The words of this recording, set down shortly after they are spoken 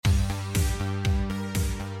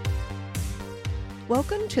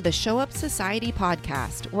Welcome to the Show Up Society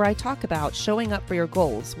podcast, where I talk about showing up for your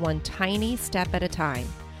goals one tiny step at a time.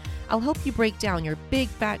 I'll help you break down your big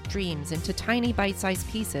fat dreams into tiny bite-sized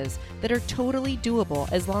pieces that are totally doable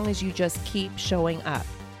as long as you just keep showing up.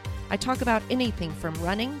 I talk about anything from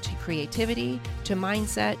running to creativity to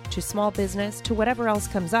mindset to small business to whatever else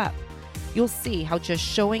comes up. You'll see how just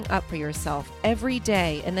showing up for yourself every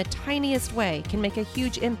day in the tiniest way can make a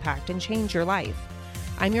huge impact and change your life.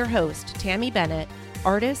 I'm your host, Tammy Bennett,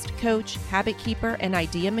 artist, coach, habit keeper, and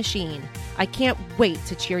idea machine. I can't wait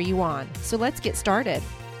to cheer you on. So let's get started.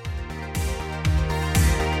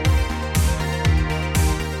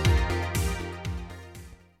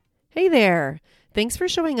 Hey there. Thanks for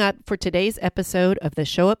showing up for today's episode of the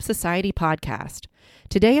Show Up Society podcast.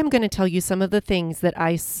 Today I'm going to tell you some of the things that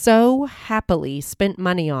I so happily spent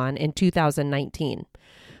money on in 2019.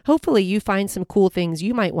 Hopefully you find some cool things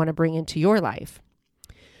you might want to bring into your life.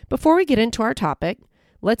 Before we get into our topic,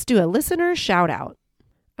 let's do a listener shout out.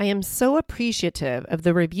 I am so appreciative of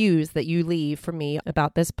the reviews that you leave for me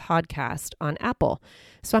about this podcast on Apple.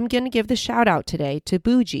 So I'm going to give the shout out today to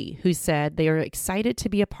Bougie, who said they are excited to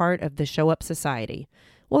be a part of the Show Up Society.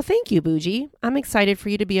 Well, thank you, Bougie. I'm excited for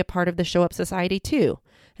you to be a part of the Show Up Society too.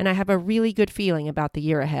 And I have a really good feeling about the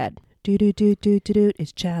year ahead.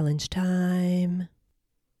 It's challenge time.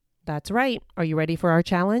 That's right. Are you ready for our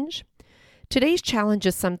challenge? Today's challenge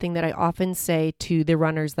is something that I often say to the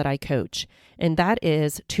runners that I coach, and that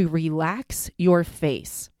is to relax your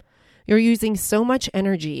face. You're using so much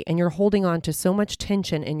energy and you're holding on to so much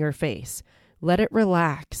tension in your face. Let it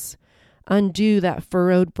relax. Undo that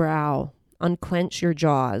furrowed brow. Unclench your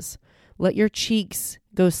jaws. Let your cheeks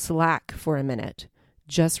go slack for a minute.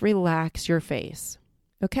 Just relax your face.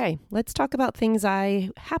 Okay, let's talk about things I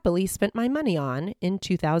happily spent my money on in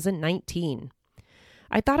 2019.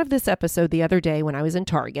 I thought of this episode the other day when I was in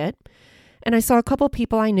Target, and I saw a couple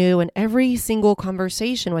people I knew, and every single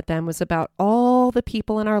conversation with them was about all the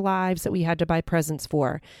people in our lives that we had to buy presents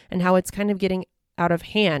for, and how it's kind of getting out of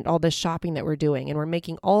hand, all this shopping that we're doing, and we're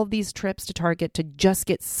making all of these trips to Target to just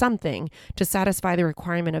get something to satisfy the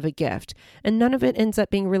requirement of a gift, and none of it ends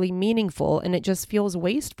up being really meaningful, and it just feels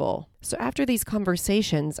wasteful. So after these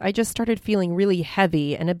conversations, I just started feeling really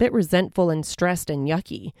heavy and a bit resentful and stressed and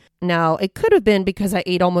yucky. Now, it could have been because I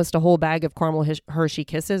ate almost a whole bag of caramel Hershey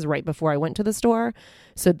Kisses right before I went to the store,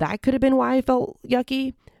 so that could have been why I felt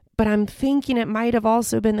yucky, but I'm thinking it might have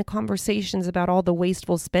also been the conversations about all the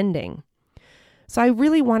wasteful spending. So I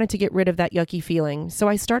really wanted to get rid of that yucky feeling. So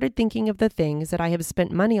I started thinking of the things that I have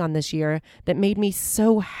spent money on this year that made me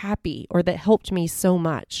so happy or that helped me so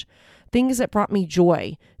much. Things that brought me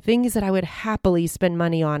joy. Things that I would happily spend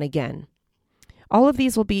money on again. All of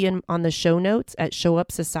these will be on the show notes at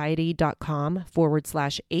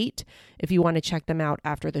showupsociety.com/8 if you want to check them out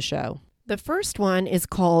after the show. The first one is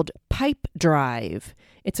called Pipedrive.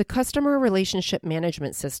 It's a customer relationship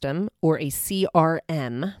management system, or a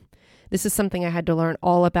CRM. This is something I had to learn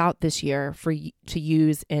all about this year to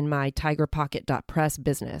use in my tigerpocket.press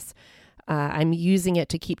business. I'm using it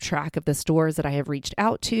to keep track of the stores that I have reached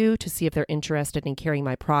out to see if they're interested in carrying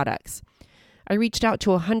my products. I reached out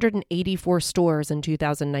to 184 stores in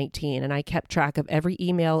 2019, and I kept track of every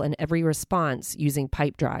email and every response using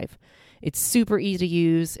Pipedrive. It's super easy to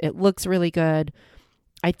use. It looks really good.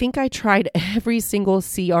 I think I tried every single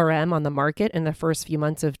CRM on the market in the first few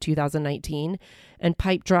months of 2019, and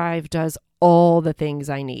Pipedrive does all the things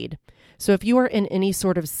I need. So if you are in any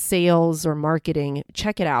sort of sales or marketing,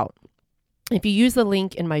 check it out. If you use the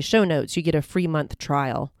link in my show notes, you get a free month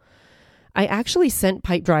trial. I actually sent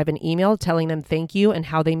Pipedrive an email telling them thank you and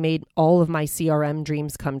how they made all of my CRM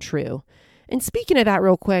dreams come true. And speaking of that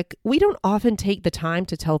real quick, we don't often take the time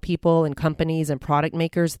to tell people and companies and product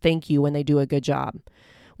makers thank you when they do a good job.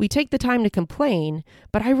 We take the time to complain,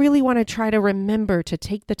 but I really want to try to remember to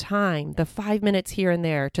take the time, the 5 minutes here and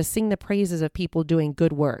there, to sing the praises of people doing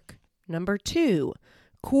good work. Number 2,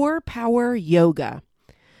 Core Power Yoga.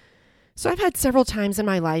 So I've had several times in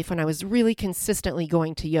my life when I was really consistently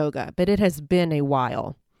going to yoga, but it has been a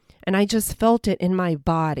while. And I just felt it in my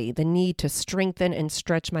body, the need to strengthen and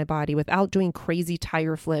stretch my body without doing crazy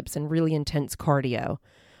tire flips and really intense cardio.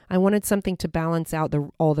 I wanted something to balance out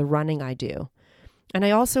all the running I do. And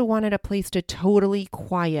I also wanted a place to totally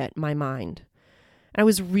quiet my mind. I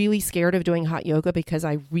was really scared of doing hot yoga because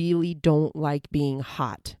I really don't like being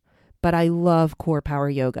hot. But I love Core Power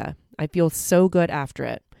Yoga. I feel so good after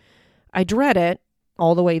it. I dread it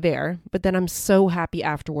all the way there, but then I'm so happy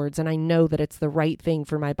afterwards, and I know that it's the right thing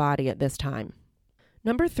for my body at this time.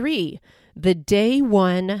 Number 3, the Day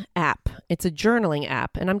One app. It's a journaling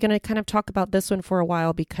app, and I'm going to kind of talk about this one for a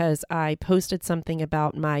while because I posted something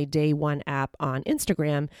about my Day One app on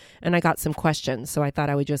Instagram, and I got some questions, so I thought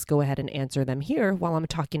I would just go ahead and answer them here while I'm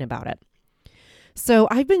talking about it. So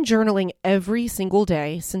I've been journaling every single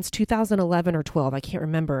day since 2011 or 12. I can't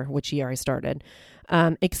remember which year I started,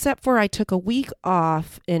 except for I took a week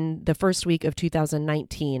off in the first week of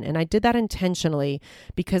 2019. And I did that intentionally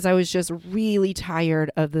because I was just really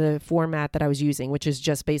tired of the format that I was using, which is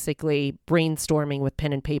just basically brainstorming with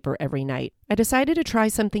pen and paper every night. I decided to try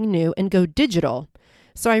something new and go digital.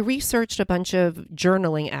 So I researched a bunch of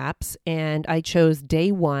journaling apps and I chose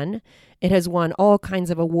Day One. It has won all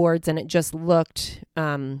kinds of awards and it just looked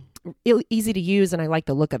easy to use and I like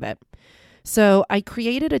the look of it. So I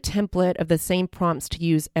created a template of the same prompts to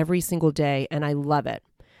use every single day and I love it.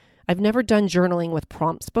 I've never done journaling with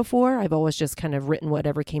prompts before. I've always just kind of written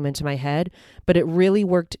whatever came into my head, but it really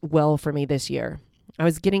worked well for me this year. I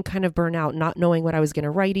was getting kind of burnt out, not knowing what I was going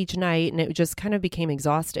to write each night, and it just kind of became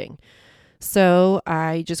exhausting. So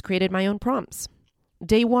I just created my own prompts.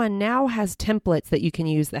 Day One now has templates that you can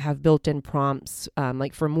use that have built-in prompts,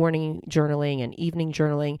 like for morning journaling and evening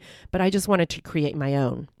journaling, but I just wanted to create my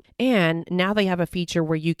own. And now they have a feature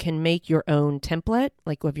where you can make your own template,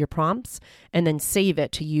 like of your prompts, and then save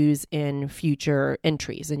it to use in future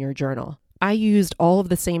entries in your journal. I used all of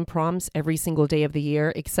the same prompts every single day of the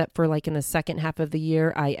year, except for like in the second half of the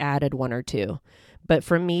year, I added one or two. But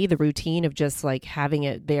for me, the routine of just like having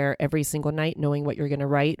it there every single night, knowing what you're going to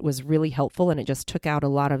write was really helpful and it just took out a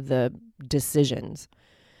lot of the decisions.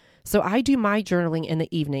 So I do my journaling in the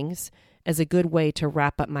evenings as a good way to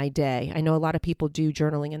wrap up my day. I know a lot of people do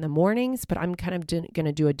journaling in the mornings, but I'm kind of going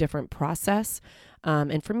to do a different process.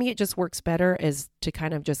 And for me, it just works better as to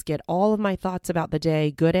kind of just get all of my thoughts about the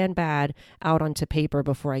day, good and bad, out onto paper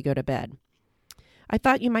before I go to bed. I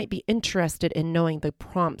thought you might be interested in knowing the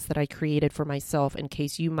prompts that I created for myself in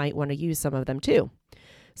case you might want to use some of them too.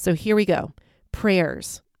 So here we go.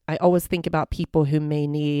 Prayers. I always think about people who may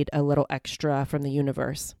need a little extra from the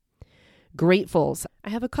universe. Gratefuls.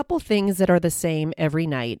 I have a couple things that are the same every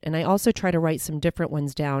night, and I also try to write some different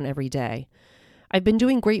ones down every day. I've been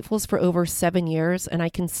doing gratefuls for over 7 years, and I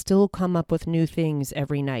can still come up with new things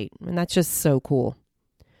every night, and that's just so cool.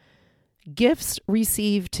 Gifts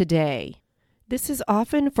received today. This is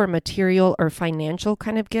often for material or financial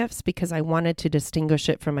kind of gifts because I wanted to distinguish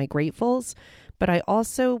it from my gratefuls, but I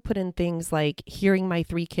also put in things like hearing my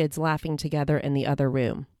 3 kids laughing together in the other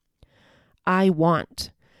room. I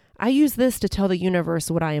want. I use this to tell the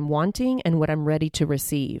universe what I am wanting and what I'm ready to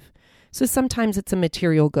receive. So sometimes it's a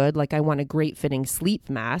material good, like I want a great fitting sleep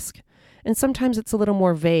mask, and sometimes it's a little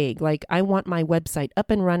more vague, like I want my website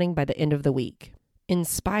up and running by the end of the week.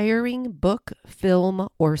 Inspiring book, film,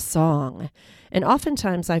 or song. And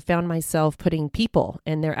oftentimes I found myself putting people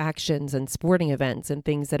and their actions and sporting events and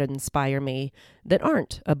things that inspire me that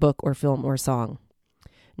aren't a book or film or song.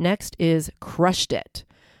 Next is crushed it.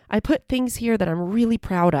 I put things here that I'm really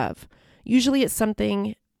proud of. Usually it's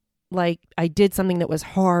something like I did something that was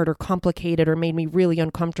hard or complicated or made me really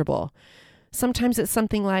uncomfortable. Sometimes it's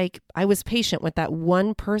something like I was patient with that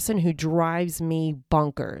one person who drives me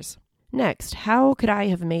bonkers. Next, how could I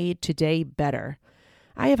have made today better?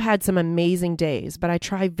 I have had some amazing days, but I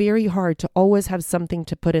try very hard to always have something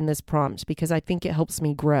to put in this prompt because I think it helps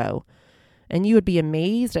me grow. And you would be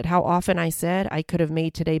amazed at how often I said I could have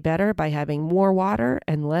made today better by having more water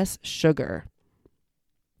and less sugar.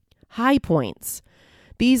 High points.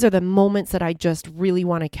 These are the moments that I just really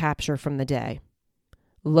want to capture from the day.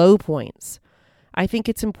 Low points. I think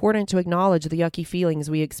it's important to acknowledge the yucky feelings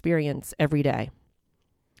we experience every day.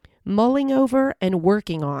 Mulling over and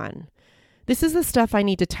working on. This is the stuff I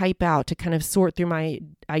need to type out to kind of sort through my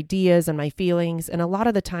ideas and my feelings, and a lot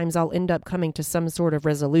of the times I'll end up coming to some sort of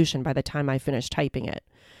resolution by the time I finish typing it.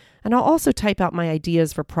 And I'll also type out my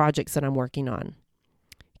ideas for projects that I'm working on.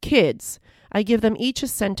 Kids. I give them each a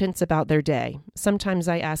sentence about their day. Sometimes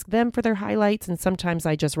I ask them for their highlights, and sometimes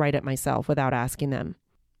I just write it myself without asking them.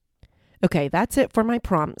 Okay, that's it for my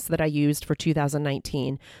prompts that I used for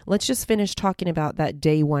 2019. Let's just finish talking about that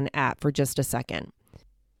Day One app for just a second.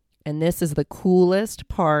 And this is the coolest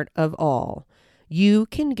part of all. You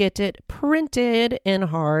can get it printed in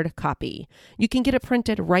hard copy. You can get it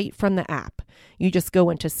printed right from the app. You just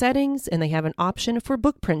go into settings and they have an option for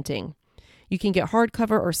book printing. You can get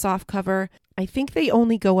hardcover or softcover. I think they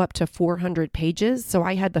only go up to 400 pages. So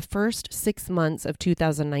I had the first 6 months of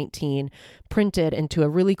 2019 printed into a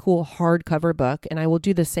really cool hardcover book, and I will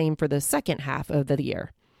do the same for the second half of the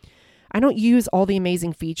year. I don't use all the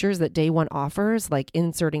amazing features that Day One offers, like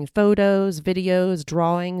inserting photos, videos,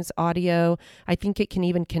 drawings, audio. I think it can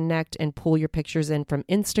even connect and pull your pictures in from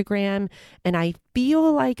Instagram. And I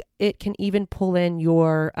feel like it can even pull in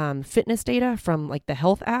your fitness data from like the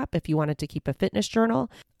health app if you wanted to keep a fitness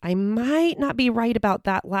journal. I might not be right about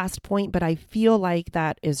that last point, but I feel like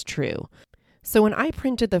that is true. So when I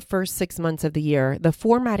printed the first 6 months of the year, the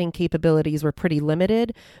formatting capabilities were pretty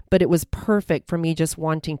limited, but it was perfect for me just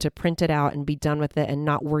wanting to print it out and be done with it and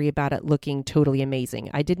not worry about it looking totally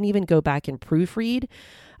amazing. I didn't even go back and proofread,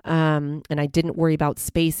 and I didn't worry about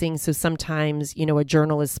spacing. So sometimes, a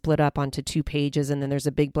journal is split up onto 2 pages and then there's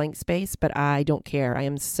a big blank space, but I don't care. I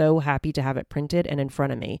am so happy to have it printed and in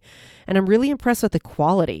front of me. And I'm really impressed with the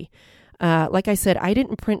quality. Like I said, I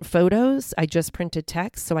didn't print photos. I just printed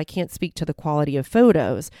text, so I can't speak to the quality of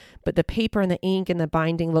photos, but the paper and the ink and the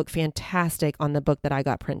binding look fantastic on the book that I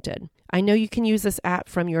got printed. I know you can use this app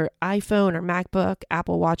from your iPhone or MacBook,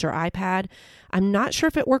 Apple Watch, or iPad. I'm not sure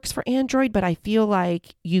if it works for Android, but I feel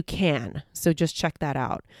like you can, so just check that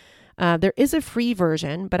out. There is a free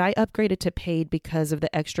version, but I upgraded to paid because of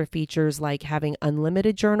the extra features like having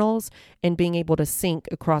unlimited journals and being able to sync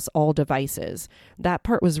across all devices. That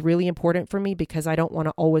part was really important for me because I don't want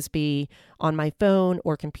to always be on my phone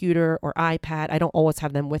or computer or iPad. I don't always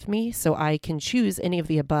have them with me, so I can choose any of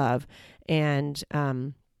the above and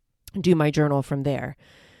do my journal from there.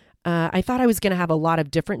 I thought I was going to have a lot of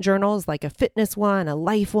different journals, like a fitness one, a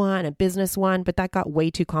life one, a business one, but that got way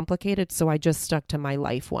too complicated, so I just stuck to my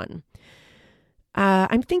life one.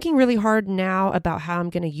 I'm thinking really hard now about how I'm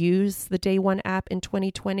going to use the Day One app in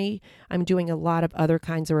 2020. I'm doing a lot of other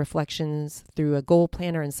kinds of reflections through a goal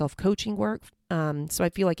planner and self-coaching work. So I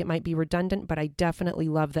feel like it might be redundant, but I definitely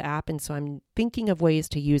love the app, and so I'm thinking of ways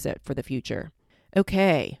to use it for the future.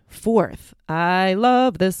 Okay, 4th, I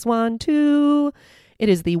love this one too. It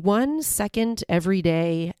is the 1 Second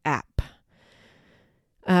Everyday app.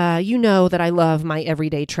 You know that I love my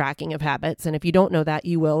everyday tracking of habits, and if you don't know that,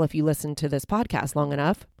 you will if you listen to this podcast long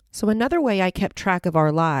enough. So another way I kept track of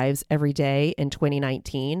our lives every day in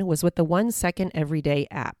 2019 was with the 1 Second Everyday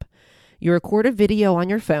app. You record a video on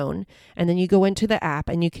your phone, and then you go into the app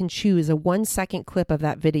and you can choose a 1-second clip of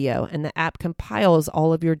that video, and the app compiles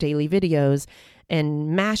all of your daily videos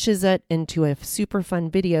and mashes it into a super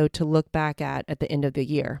fun video to look back at the end of the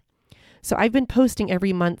year. So I've been posting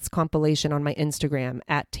every month's compilation on my Instagram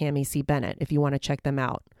at Tammy C. Bennett if you want to check them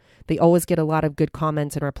out. They always get a lot of good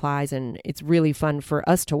comments and replies, and it's really fun for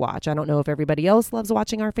us to watch. I don't know if everybody else loves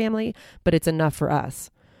watching our family, but it's enough for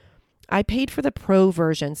us. I paid for the pro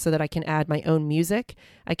version so that I can add my own music.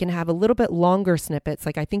 I can have a little bit longer snippets,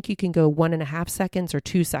 like I think you can go 1.5 seconds or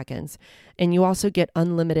 2 seconds. And you also get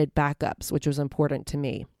unlimited backups, which was important to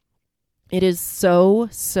me. It is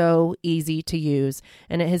so easy to use,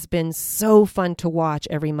 and it has been so fun to watch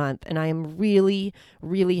every month. And I am really,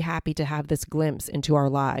 really happy to have this glimpse into our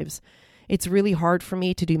lives. It's really hard for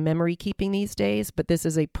me to do memory keeping these days, but this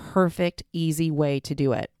is a perfect, easy way to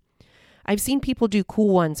do it. I've seen people do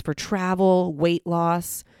cool ones for travel, weight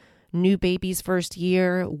loss, new baby's first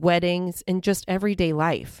year, weddings, and just everyday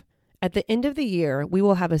life. At the end of the year, we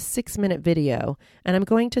will have a 6-minute video, and I'm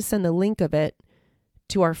going to send the link of it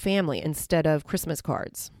to our family instead of Christmas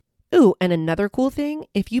cards. Ooh, and another cool thing,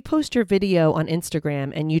 if you post your video on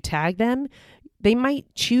Instagram and you tag them, they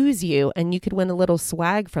might choose you and you could win a little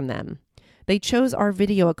swag from them. They chose our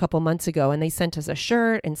video a couple months ago and they sent us a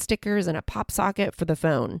shirt and stickers and a pop socket for the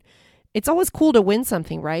phone. It's always cool to win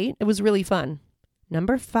something, right? It was really fun.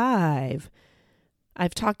 Number 5.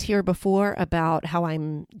 I've talked here before about how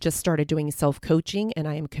I'm just started doing self-coaching and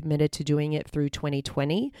I am committed to doing it through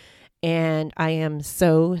 2020. And I am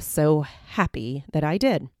so happy that I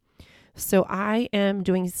did. So I am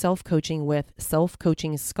doing self-coaching with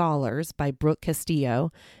Self-Coaching Scholars by Brooke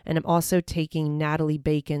Castillo. And I'm also taking Natalie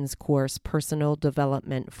Bacon's course, Personal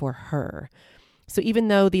Development for Her. So even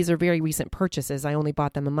though these are very recent purchases, I only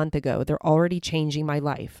bought them a month ago, they're already changing my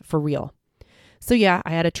life for real. So yeah, I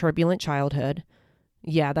had a turbulent childhood.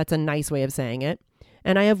 Yeah, that's a nice way of saying it.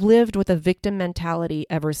 And I have lived with a victim mentality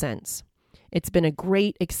ever since. It's been a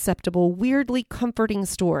great, acceptable, weirdly comforting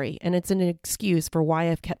story, and it's an excuse for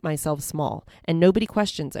why I've kept myself small, and nobody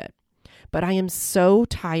questions it. But I am so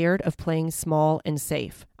tired of playing small and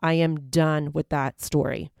safe. I am done with that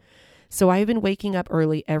story. So I've been waking up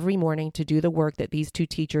early every morning to do the work that these 2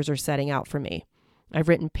 teachers are setting out for me. I've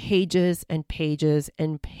written pages and pages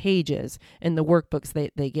and pages in the workbooks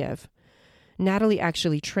they give. Natalie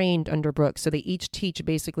actually trained under Brooke, so they each teach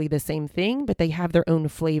basically the same thing, but they have their own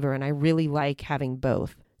flavor, and I really like having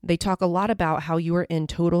both. They talk a lot about how you are in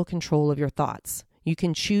total control of your thoughts. You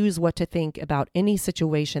can choose what to think about any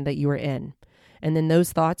situation that you are in. And then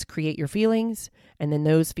those thoughts create your feelings, and then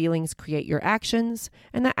those feelings create your actions,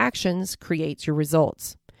 and the actions create your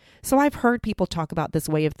results. So I've heard people talk about this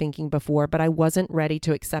way of thinking before, but I wasn't ready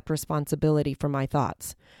to accept responsibility for my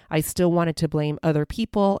thoughts. I still wanted to blame other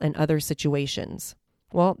people and other situations.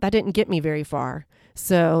 Well, that didn't get me very far.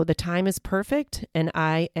 So the time is perfect, and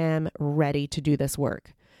I am ready to do this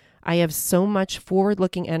work. I have so much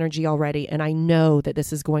forward-looking energy already, and I know that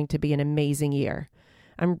this is going to be an amazing year.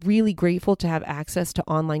 I'm really grateful to have access to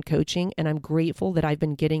online coaching, and I'm grateful that I've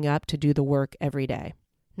been getting up to do the work every day.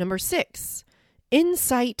 Number 6,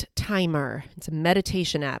 Insight Timer. It's a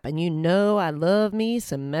meditation app, and you know I love me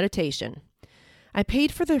some meditation. I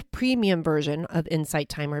paid for the premium version of Insight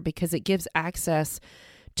Timer because it gives access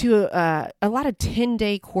to a lot of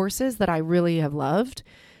 10-day courses that I really have loved.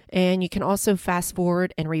 And you can also fast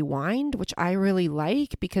forward and rewind, which I really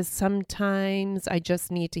like because sometimes I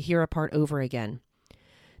just need to hear a part over again.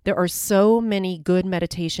 There are so many good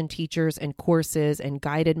meditation teachers and courses and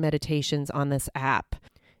guided meditations on this app.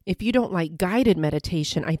 If you don't like guided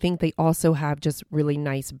meditation, I think they also have just really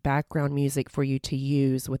nice background music for you to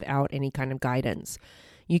use without any kind of guidance.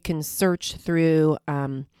 You can search through,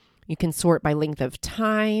 you can sort by length of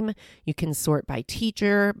time, you can sort by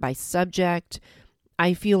teacher, by subject.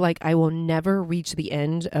 I feel like I will never reach the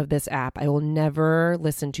end of this app. I will never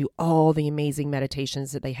listen to all the amazing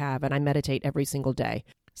meditations that they have, and I meditate every single day.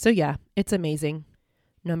 So yeah, it's amazing.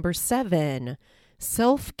 Number 7,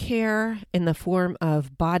 self-care in the form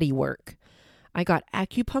of body work. I got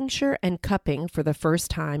acupuncture and cupping for the first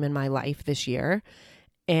time in my life this year,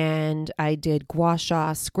 and I did gua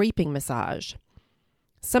sha scraping massage.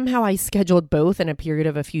 Somehow I scheduled both in a period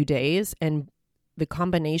of a few days, and the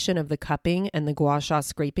combination of the cupping and the gua sha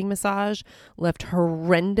scraping massage left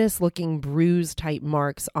horrendous looking bruise type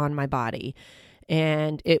marks on my body.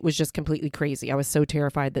 And it was just completely crazy. I was so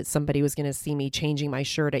terrified that somebody was going to see me changing my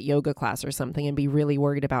shirt at yoga class or something and be really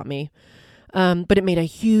worried about me. But it made a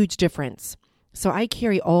huge difference. So I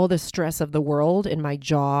carry all the stress of the world in my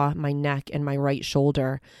jaw, my neck, and my right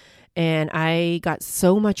shoulder. And I got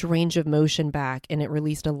so much range of motion back, and it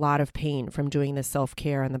released a lot of pain from doing the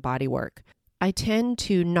self-care and the body work. I tend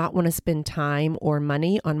to not want to spend time or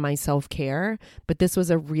money on my self-care, but this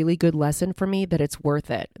was a really good lesson for me that it's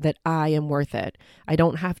worth it, that I am worth it. I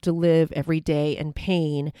don't have to live every day in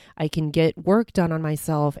pain. I can get work done on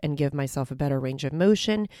myself and give myself a better range of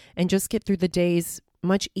motion and just get through the days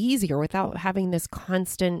much easier without having this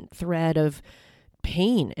constant thread of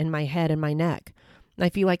pain in my head and my neck. I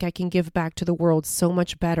feel like I can give back to the world so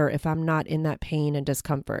much better if I'm not in that pain and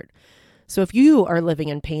discomfort. So if you are living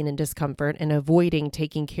in pain and discomfort and avoiding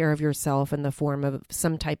taking care of yourself in the form of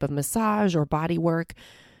some type of massage or body work,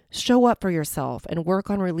 show up for yourself and work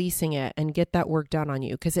on releasing it and get that work done on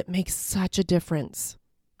you because it makes such a difference.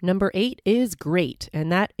 Number 8 is great,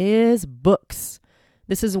 and that is books.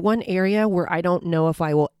 This is one area where I don't know if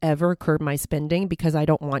I will ever curb my spending because I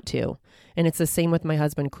don't want to. And it's the same with my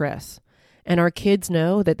husband, Chris. And our kids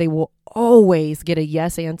know that they will always get a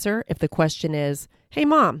yes answer if the question is, "Hey,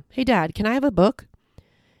 Mom, hey, Dad, can I have a book?"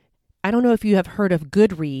 I don't know if you have heard of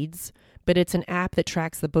Goodreads, but it's an app that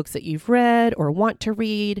tracks the books that you've read or want to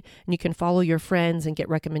read, and you can follow your friends and get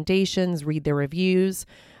recommendations, read their reviews.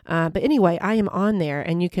 But anyway, I am on there,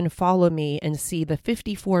 and you can follow me and see the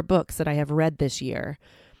 54 books that I have read this year.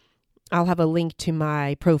 I'll have a link to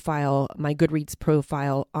my profile, my Goodreads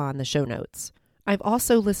profile on the show notes. I've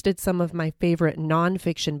also listed some of my favorite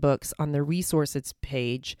nonfiction books on the resources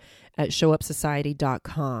page at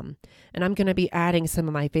showupsociety.com. And I'm going to be adding some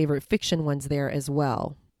of my favorite fiction ones there as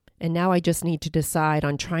well. And now I just need to decide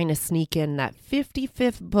on trying to sneak in that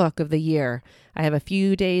 55th book of the year. I have a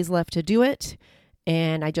few days left to do it,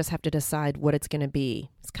 and I just have to decide what it's going to be.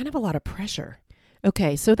 It's kind of a lot of pressure.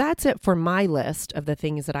 Okay, so that's it for my list of the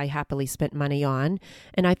things that I happily spent money on.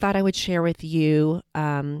 And I thought I would share with you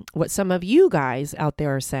what some of you guys out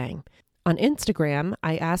there are saying. On Instagram,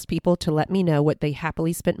 I asked people to let me know what they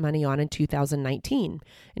happily spent money on in 2019.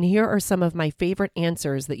 And here are some of my favorite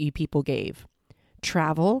answers that you people gave.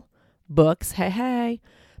 Travel, books, hey,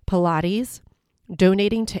 Pilates,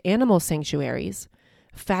 donating to animal sanctuaries,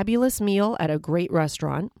 fabulous meal at a great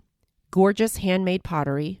restaurant, gorgeous handmade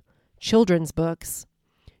pottery, children's books,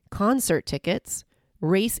 concert tickets,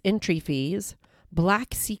 race entry fees, black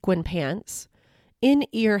sequin pants,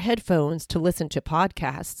 in-ear headphones to listen to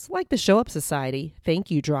podcasts like the Show Up Society, Thank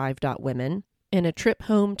You Drive.Women, and a trip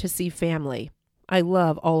home to see family. I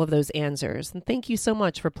love all of those answers, and thank you so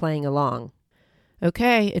much for playing along.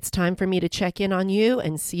 Okay, it's time for me to check in on you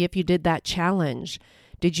and see if you did that challenge.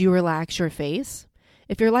 Did you relax your face?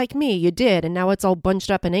 If you're like me, you did, and now it's all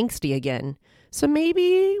bunched up and angsty again. So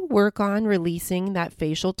maybe work on releasing that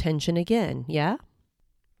facial tension again, yeah?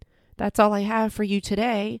 That's all I have for you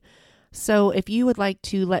today. So if you would like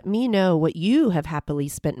to let me know what you have happily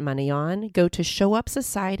spent money on, go to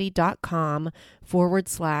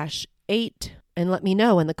showupsociety.com/8 and let me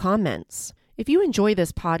know in the comments. If you enjoy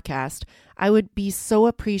this podcast, I would be so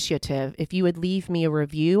appreciative if you would leave me a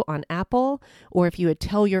review on Apple or if you would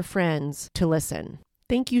tell your friends to listen.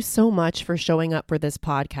 Thank you so much for showing up for this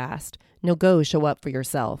podcast. Now go show up for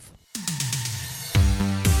yourself.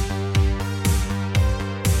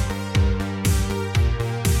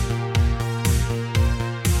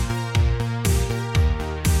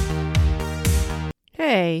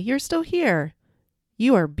 Hey, you're still here.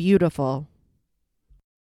 You are beautiful.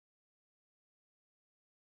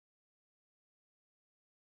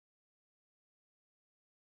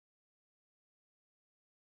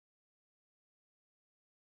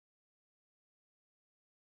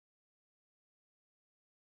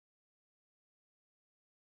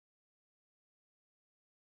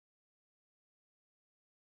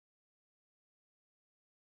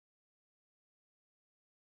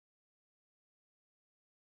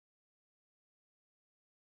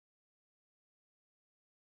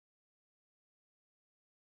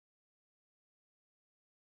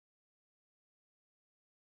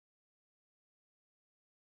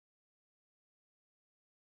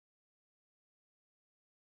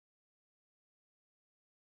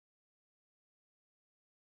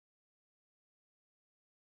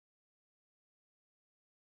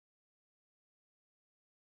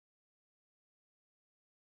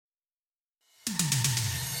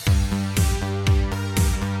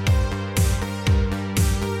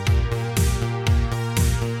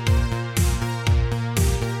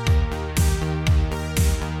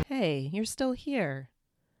 Hey, you're still here.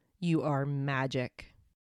 You are magic.